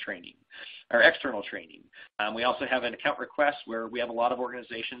external training. We also have an account request where we have a lot of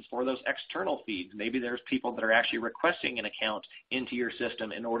organizations for those external feeds. Maybe there's people that are actually requesting an account into your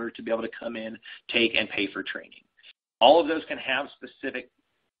system in order to be able to come in, take, and pay for training. All of those can have specific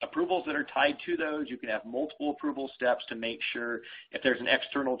approvals that are tied to those. You can have multiple approval steps to make sure if there's an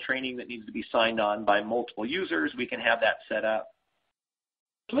external training that needs to be signed on by multiple users, we can have that set up.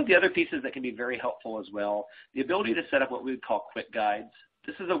 Some of the other pieces that can be very helpful as well, the ability to set up what we would call quick guides.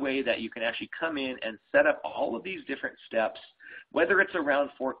 This is a way that you can actually come in and set up all of these different steps, whether it's around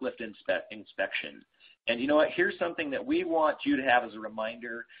forklift inspection. And you know what, here's something that we want you to have as a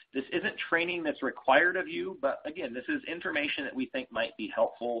reminder. This isn't training that's required of you, but again, this is information that we think might be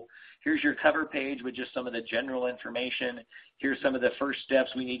helpful. Here's your cover page with just some of the general information. Here's some of the first steps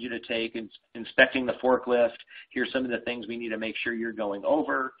we need you to take in inspecting the forklift. Here's some of the things we need to make sure you're going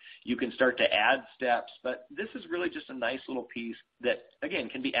over. You can start to add steps, but this is really just a nice little piece that, again,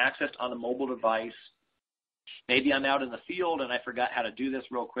 can be accessed on a mobile device. Maybe I'm out in the field and I forgot how to do this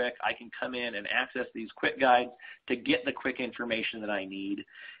real quick. I can come in and access these quick guides to get the quick information that I need.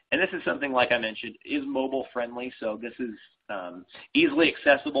 And this is something, like I mentioned, is mobile friendly. So this is easily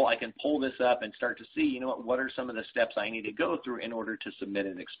accessible. I can pull this up and start to see, you know what are some of the steps I need to go through in order to submit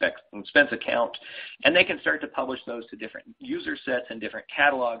an expense account. And they can start to publish those to different user sets and different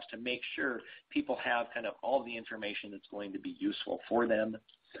catalogs to make sure people have kind of all the information that's going to be useful for them.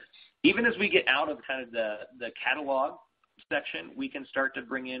 Even as we get out of kind of the catalog section, we can start to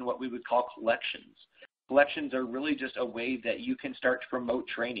bring in what we would call collections. Collections are really just a way that you can start to promote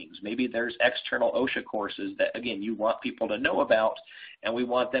trainings. Maybe there's external OSHA courses that, again, you want people to know about, and we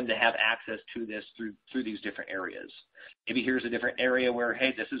want them to have access to this through these different areas. Maybe here's a different area where,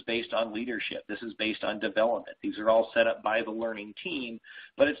 hey, this is based on leadership. This is based on development. These are all set up by the learning team,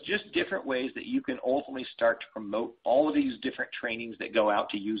 but it's just different ways that you can ultimately start to promote all of these different trainings that go out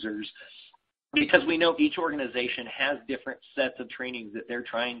to users, because we know each organization has different sets of trainings that they're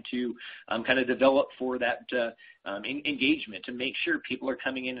trying to kind of develop for that engagement, to make sure people are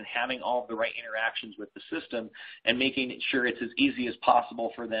coming in and having all of the right interactions with the system and making sure it's as easy as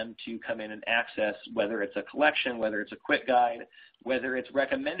possible for them to come in and access, whether it's a collection, whether it's a quick guide, whether it's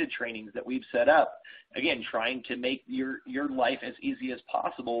recommended trainings that we've set up. Again, trying to make your life as easy as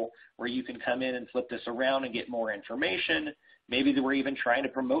possible, where you can come in and flip this around and get more information. Maybe we're even trying to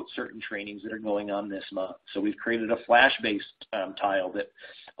promote certain trainings that are going on this month. So we've created a flash-based tile that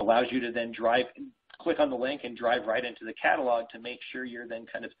allows you to then click on the link and drive right into the catalog to make sure you're then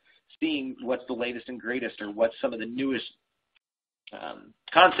kind of seeing what's the latest and greatest, or what's some of the newest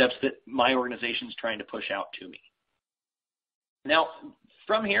concepts that my organization is trying to push out to me. Now,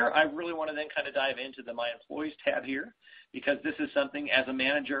 from here, I really want to then kind of dive into the My Employees tab here, because this is something, as a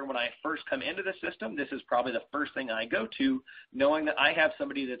manager, when I first come into the system, this is probably the first thing I go to, knowing that I have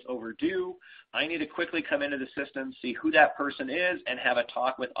somebody that's overdue. I need to quickly come into the system, see who that person is, and have a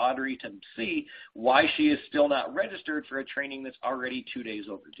talk with Audrey to see why she is still not registered for a training that's already 2 days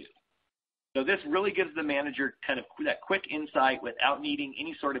overdue. So this really gives the manager kind of that quick insight without needing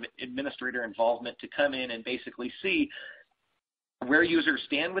any sort of administrator involvement to come in and basically see where users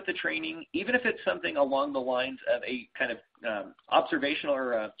stand with the training, even if it's something along the lines of a kind of observational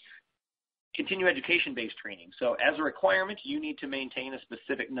or Continue education-based training. So as a requirement, you need to maintain a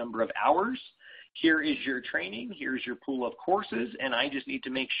specific number of hours. Here is your training, here's your pool of courses, and I just need to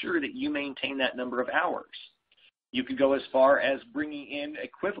make sure that you maintain that number of hours. You could go as far as bringing in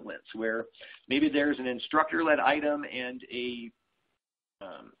equivalents, where maybe there's an instructor-led item and a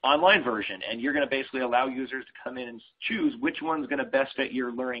online version, and you're going to basically allow users to come in and choose which one's going to best fit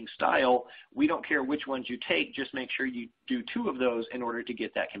your learning style. We don't care which ones you take, just make sure you do 2 of those in order to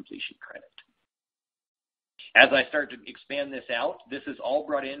get that completion credit. As I start to expand this out, this is all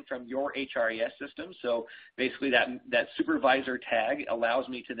brought in from your HRES system. So basically that supervisor tag allows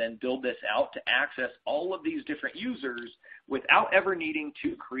me to then build this out to access all of these different users without ever needing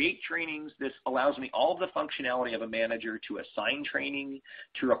to create trainings. This allows me all of the functionality of a manager to assign training,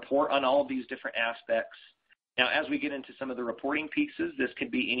 to report on all of these different aspects. Now, as we get into some of the reporting pieces, this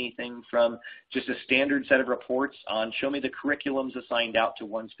could be anything from just a standard set of reports on show me the curriculums assigned out to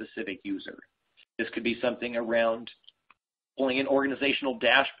one specific user. This could be something around pulling in organizational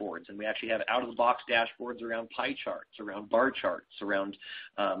dashboards, and we actually have out-of-the-box dashboards around pie charts, around bar charts, around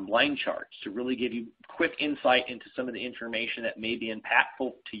line charts to really give you quick insight into some of the information that may be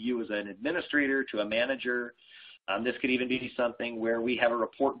impactful to you as an administrator, to a manager. This could even be something where we have a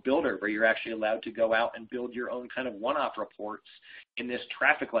report builder where you're actually allowed to go out and build your own kind of one-off reports in this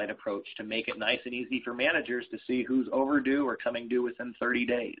traffic light approach to make it nice and easy for managers to see who's overdue or coming due within 30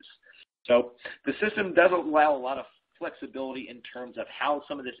 days. So the system does allow a lot of flexibility in terms of how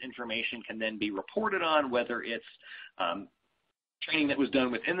some of this information can then be reported on, whether it's training that was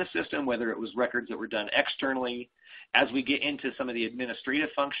done within the system, whether it was records that were done externally. As we get into some of the administrative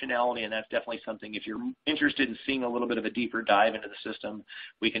functionality, and that's definitely something, if you're interested in seeing a little bit of a deeper dive into the system,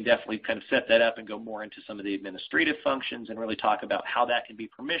 we can definitely kind of set that up and go more into some of the administrative functions and really talk about how that can be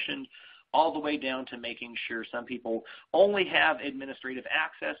permissioned, all the way down to making sure some people only have administrative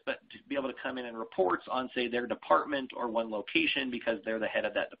access, but to be able to come in and reports on, say, their department or one location because they're the head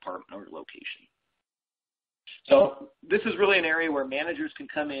of that department or location. So this is really an area where managers can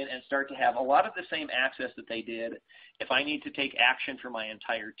come in and start to have a lot of the same access that they did. If I need to take action for my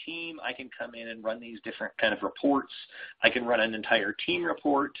entire team, I can come in and run these different kind of reports. I can run an entire team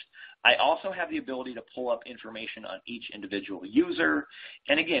report. I also have the ability to pull up information on each individual user.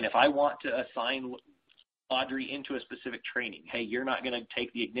 And again, if I want to assign Audrey into a specific training, hey, you're not going to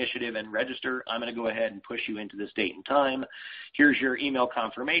take the initiative and register. I'm going to go ahead and push you into this date and time. Here's your email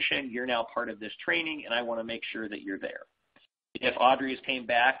confirmation. You're now part of this training, and I want to make sure that you're there. If Audrey has came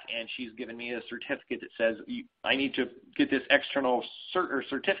back and she's given me a certificate that says I need to get this external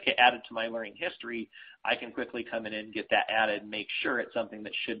certificate added to my learning history, I can quickly come in and get that added and make sure it's something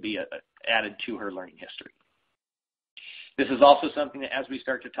that should be added to her learning history. This is also something that as we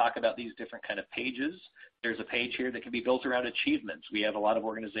start to talk about these different kind of pages, there's a page here that can be built around achievements. We have a lot of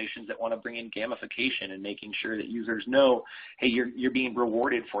organizations that want to bring in gamification and making sure that users know, hey, you're being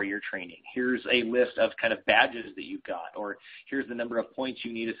rewarded for your training. Here's a list of kind of badges that you've got, or here's the number of points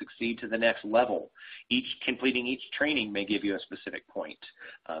you need to succeed to the next level. Completing each training may give you a specific point.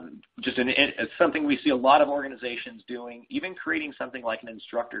 It's something we see a lot of organizations doing, even creating something like an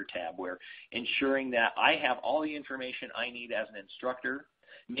instructor tab where ensuring that I have all the information I need as an instructor.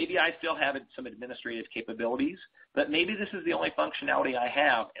 Maybe I still have some administrative capabilities, but maybe this is the only functionality I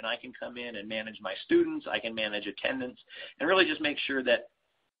have, and I can come in and manage my students, I can manage attendance, and really just make sure that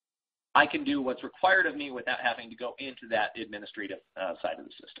I can do what's required of me without having to go into that administrative side of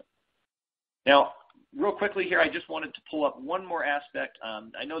the system. Now, real quickly here, I just wanted to pull up one more aspect.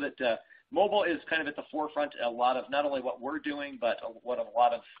 I know that mobile is kind of at the forefront of a lot of not only what we're doing, but what a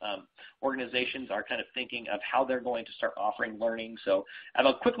lot of organizations are kind of thinking of how they're going to start offering learning. So I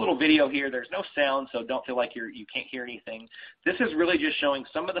have a quick little video here. There's no sound, so don't feel like you can't hear anything. This is really just showing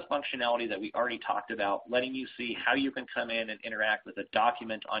some of the functionality that we already talked about, letting you see how you can come in and interact with a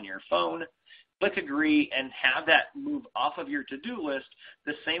document on your phone, click agree, and have that move off of your to-do list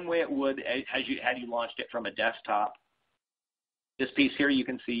the same way it would had you launched it from a desktop. This piece here, you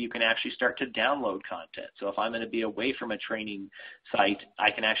can see you can actually start to download content. So if I'm going to be away from a training site, I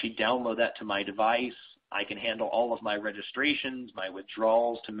can actually download that to my device. I can handle all of my registrations, my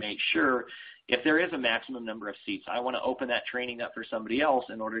withdrawals to make sure if there is a maximum number of seats, I want to open that training up for somebody else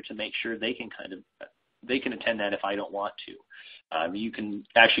in order to make sure they can attend that if I don't want to. You can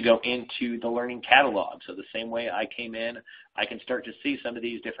actually go into the learning catalog. So the same way I came in, I can start to see some of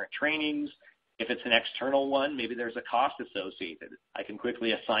these different trainings. If it's an external one, maybe there's a cost associated. I can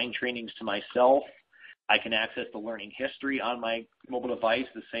quickly assign trainings to myself. I can access the learning history on my mobile device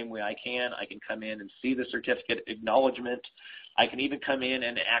the same way I can. I can come in and see the certificate acknowledgement. I can even come in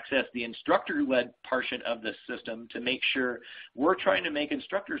and access the instructor-led portion of the system to make sure we're trying to make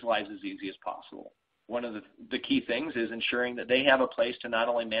instructors' lives as easy as possible. One of the key things is ensuring that they have a place to not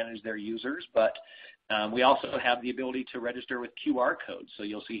only manage their users, but we also have the ability to register with QR codes. So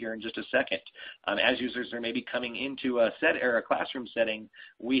you'll see here in just a second, as users are maybe coming into a classroom setting,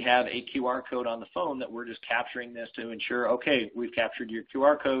 we have a QR code on the phone that we're just capturing this to ensure, okay, we've captured your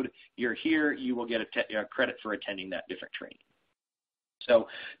QR code, you're here, you will get a credit for attending that different training. So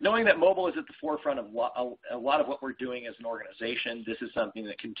knowing that mobile is at the forefront of a lot of what we're doing as an organization, this is something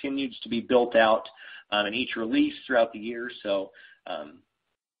that continues to be built out in each release throughout the year. So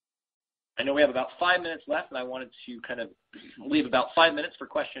I know we have about 5 minutes left, and I wanted to kind of leave about 5 minutes for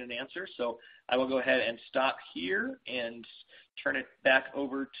question and answer. So I will go ahead and stop here and turn it back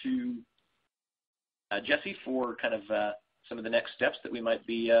over to Jesse for kind of some of the next steps that we might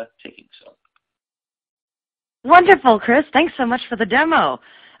be taking. So. Wonderful, Chris. Thanks so much for the demo.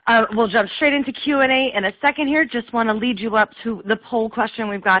 We'll jump straight into Q&A in a second here. Just want to lead you up to the poll question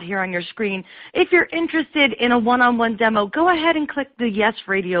we've got here on your screen. If you're interested in a one-on-one demo, go ahead and click the Yes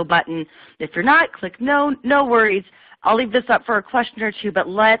Radio button. If you're not, click No. No worries. I'll leave this up for a question or two, but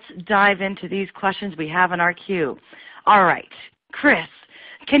let's dive into these questions we have in our queue. All right, Chris,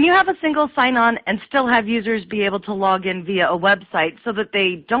 can you have a single sign-on and still have users be able to log in via a website so that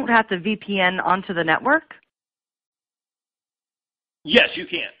they don't have to VPN onto the network? Yes, you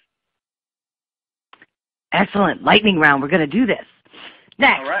can. Excellent. Lightning round. We're going to do this.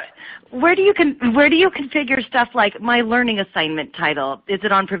 Next, all right. Where do you configure stuff like my learning assignment title? Is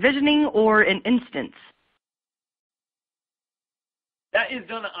it on provisioning or an instance? That is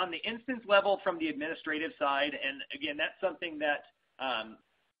done on the instance level from the administrative side. And again, that's something that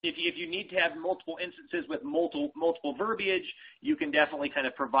if you need to have multiple instances with multiple verbiage, you can definitely kind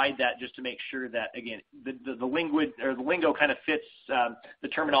of provide that just to make sure that, again, the lingo kind of fits the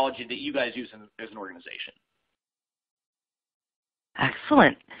terminology that you guys use as an organization.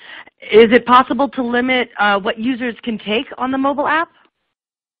 Excellent. Is it possible to limit what users can take on the mobile app?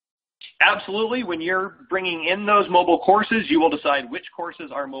 Absolutely. When you're bringing in those mobile courses, you will decide which courses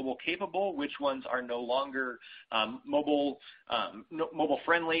are mobile capable, which ones are no longer mobile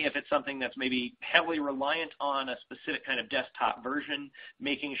friendly. If it's something that's maybe heavily reliant on a specific kind of desktop version,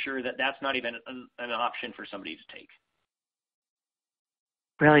 making sure that that's not even an option for somebody to take.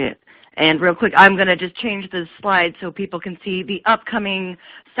 Brilliant. And real quick, I'm going to just change the slide so people can see the upcoming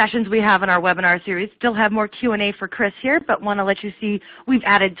sessions we have in our webinar series. Still have more Q&A for Chris here, but want to let you see we've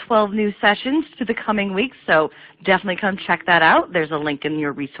added 12 new sessions to the coming weeks, so definitely come check that out. There's a link in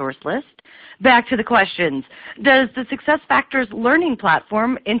your resource list. Back to the questions. Does the SuccessFactors learning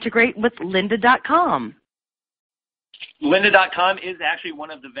platform integrate with lynda.com? Lynda.com is actually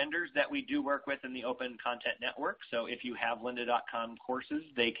one of the vendors that we do work with in the Open Content Network. So if you have Lynda.com courses,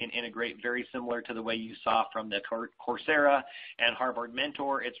 they can integrate very similar to the way you saw from the Coursera and Harvard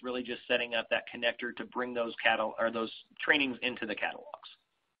Mentor. It's really just setting up that connector to bring those trainings into the catalogs.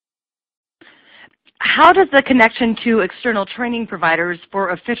 How does the connection to external training providers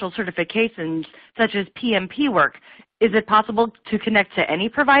for official certifications such as PMP work? Is it possible to connect to any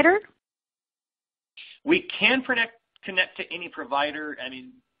provider? We can connect to any provider. I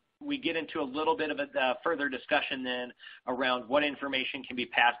mean, we get into a little bit of a further discussion then around what information can be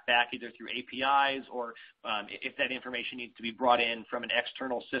passed back either through APIs or if that information needs to be brought in from an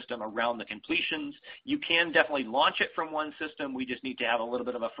external system around the completions. You can definitely launch it from one system. We just need to have a little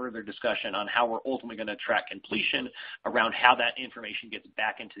bit of a further discussion on how we're ultimately going to track completion around how that information gets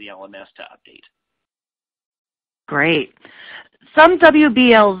back into the LMS to update. Great. Some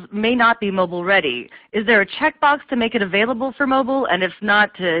WBLs may not be mobile ready. Is there a checkbox to make it available for mobile, and if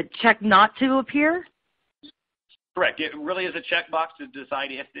not, to check not to appear? Correct. It really is a checkbox to decide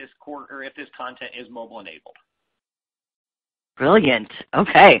if this content is mobile enabled. Brilliant.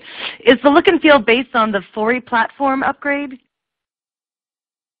 Okay. Is the look and feel based on the Fiori platform upgrade?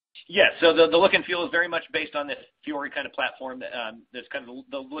 Yes, so the look and feel is very much based on this Fiori kind of platform. That's kind of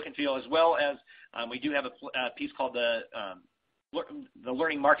the look and feel, as well as we do have a piece called the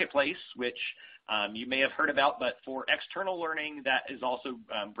Learning Marketplace, which you may have heard about, but for external learning, that is also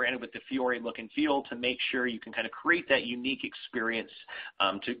branded with the Fiori look and feel to make sure you can kind of create that unique experience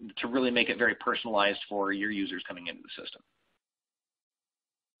to really make it very personalized for your users coming into the system.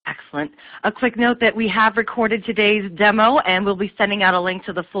 Excellent. A quick note that we have recorded today's demo, and we'll be sending out a link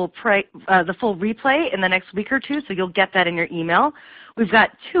to the full replay in the next week or two, so you'll get that in your email. We've got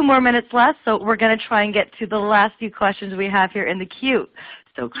 2 more minutes left, so we're going to try and get to the last few questions we have here in the queue.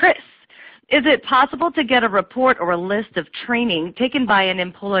 So Chris, Is it possible to get a report or a list of training taken by an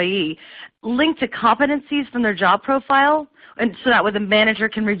employee linked to competencies from their job profile, and so that way the manager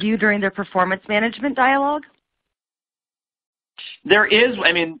can review during their performance management dialogue? There is,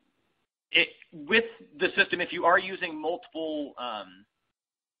 I mean, with the system, if you are using multiple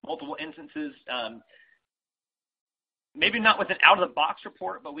instances, maybe not with an out-of-the-box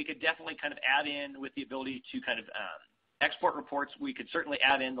report, but we could definitely kind of add in with the ability to kind of export reports. We could certainly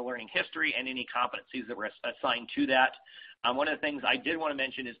add in the learning history and any competencies that were assigned to that. One of the things I did want to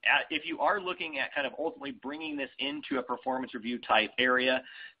mention is if you are looking at kind of ultimately bringing this into a performance review type area,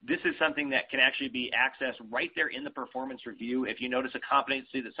 this is something that can actually be accessed right there in the performance review. If you notice a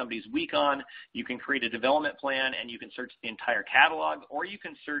competency that somebody's weak on, you can create a development plan and you can search the entire catalog, or you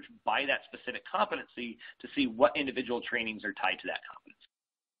can search by that specific competency to see what individual trainings are tied to that competency.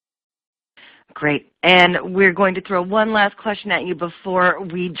 Great. And we're going to throw one last question at you before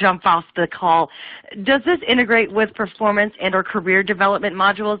we jump off the call. Does this integrate with performance and or career development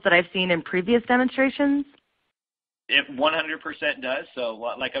modules that I've seen in previous demonstrations? It 100% does. So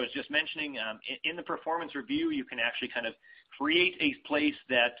like I was just mentioning, in the performance review, you can actually kind of create a place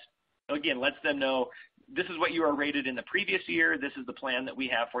that, again, lets them know this is what you are rated in the previous year, this is the plan that we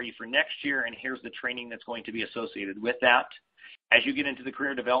have for you for next year, and here's the training that's going to be associated with that. As you get into the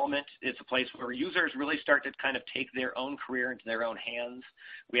career development, it's a place where users really start to kind of take their own career into their own hands.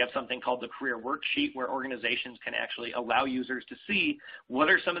 We have something called the career worksheet where organizations can actually allow users to see what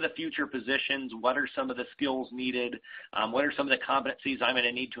are some of the future positions, what are some of the skills needed, what are some of the competencies I'm going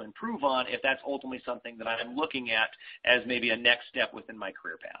to need to improve on if that's ultimately something that I'm looking at as maybe a next step within my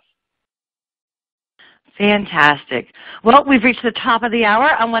career path. Fantastic. Well, we've reached the top of the hour.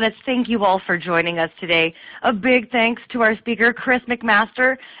 I want to thank you all for joining us today. A big thanks to our speaker, Chris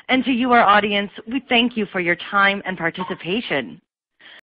McMaster, and to you, our audience. We thank you for your time and participation.